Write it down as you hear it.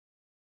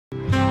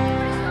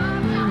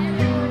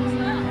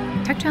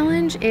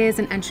Challenge is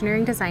an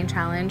engineering design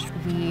challenge.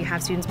 We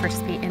have students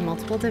participate in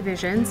multiple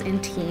divisions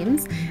in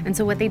teams, and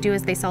so what they do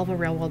is they solve a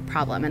real-world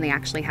problem, and they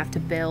actually have to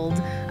build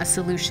a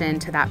solution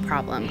to that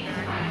problem.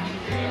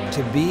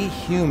 To be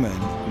human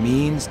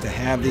means to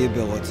have the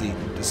ability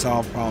to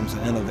solve problems in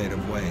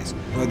innovative ways,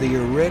 whether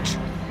you're rich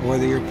or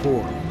whether you're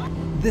poor.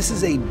 This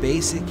is a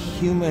basic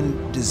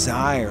human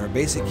desire, a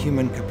basic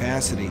human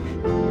capacity.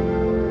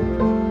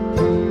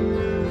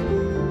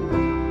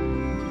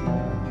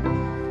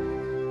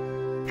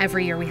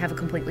 Every year we have a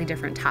completely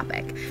different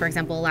topic. For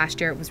example,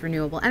 last year it was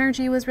renewable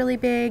energy was really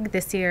big.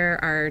 This year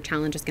our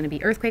challenge is going to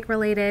be earthquake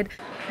related.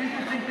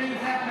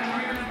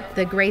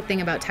 The great thing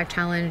about Tech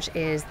Challenge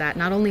is that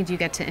not only do you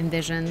get to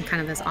envision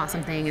kind of this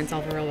awesome thing and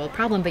solve a real world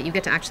problem, but you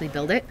get to actually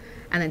build it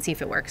and then see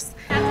if it works.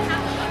 To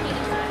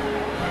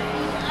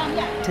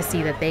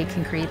see that they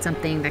can create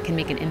something that can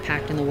make an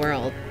impact in the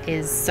world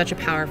is such a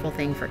powerful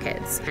thing for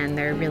kids, and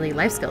they're really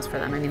life skills for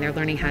them. I mean, they're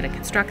learning how to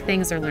construct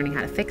things, they're learning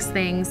how to fix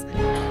things.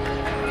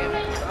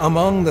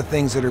 Among the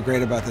things that are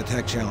great about the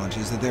Tech Challenge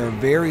is that there are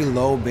very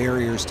low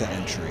barriers to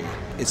entry.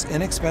 It's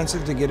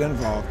inexpensive to get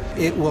involved.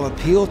 It will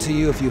appeal to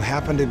you if you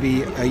happen to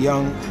be a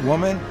young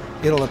woman.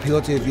 It'll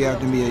appeal to you if you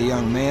happen to be a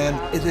young man.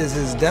 It is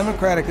as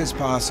democratic as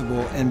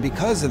possible, and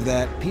because of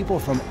that, people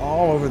from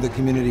all over the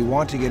community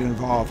want to get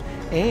involved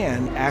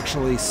and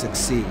actually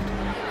succeed.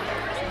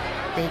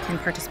 They can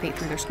participate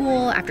through their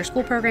school, after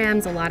school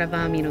programs. A lot of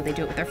them, they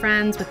do it with their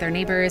friends, with their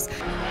neighbors.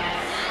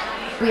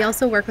 We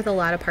also work with a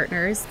lot of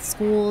partners,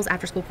 schools,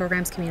 after-school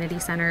programs, community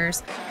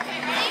centers.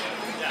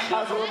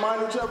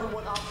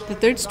 The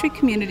 3rd Street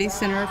Community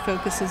Center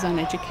focuses on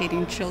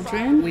educating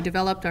children. We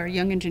developed our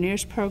Young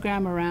Engineers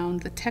program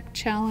around the Tech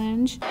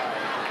Challenge.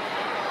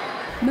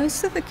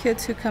 Most of the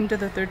kids who come to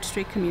the 3rd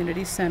Street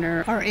Community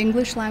Center are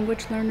English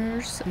language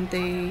learners.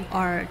 They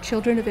are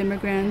children of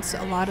immigrants.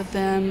 A lot of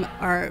them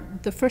are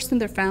the first in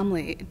their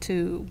family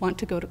to want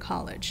to go to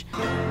college.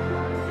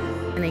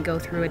 And they go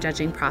through a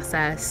judging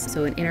process,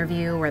 so an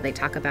interview where they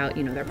talk about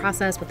their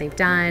process, what they've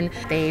done.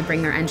 They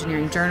bring their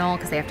engineering journal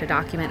because they have to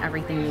document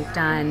everything they've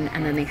done,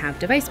 and then they have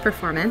device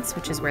performance,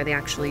 which is where they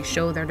actually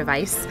show their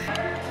device.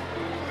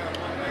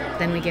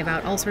 Then we give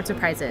out all sorts of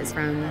prizes,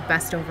 from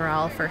best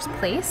overall first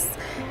place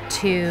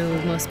to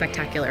most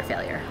spectacular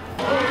failure.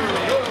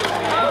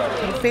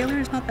 Well, failure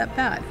is not that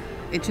bad.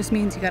 It just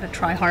means you got to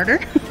try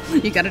harder,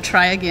 you got to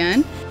try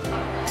again.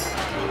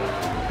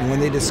 And when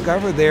they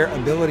discover their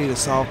ability to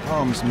solve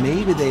problems,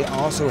 maybe they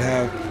also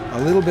have a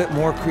little bit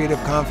more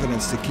creative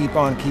confidence to keep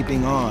on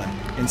keeping on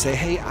and say,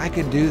 hey, I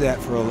could do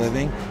that for a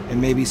living, and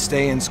maybe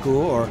stay in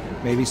school or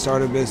maybe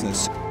start a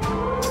business.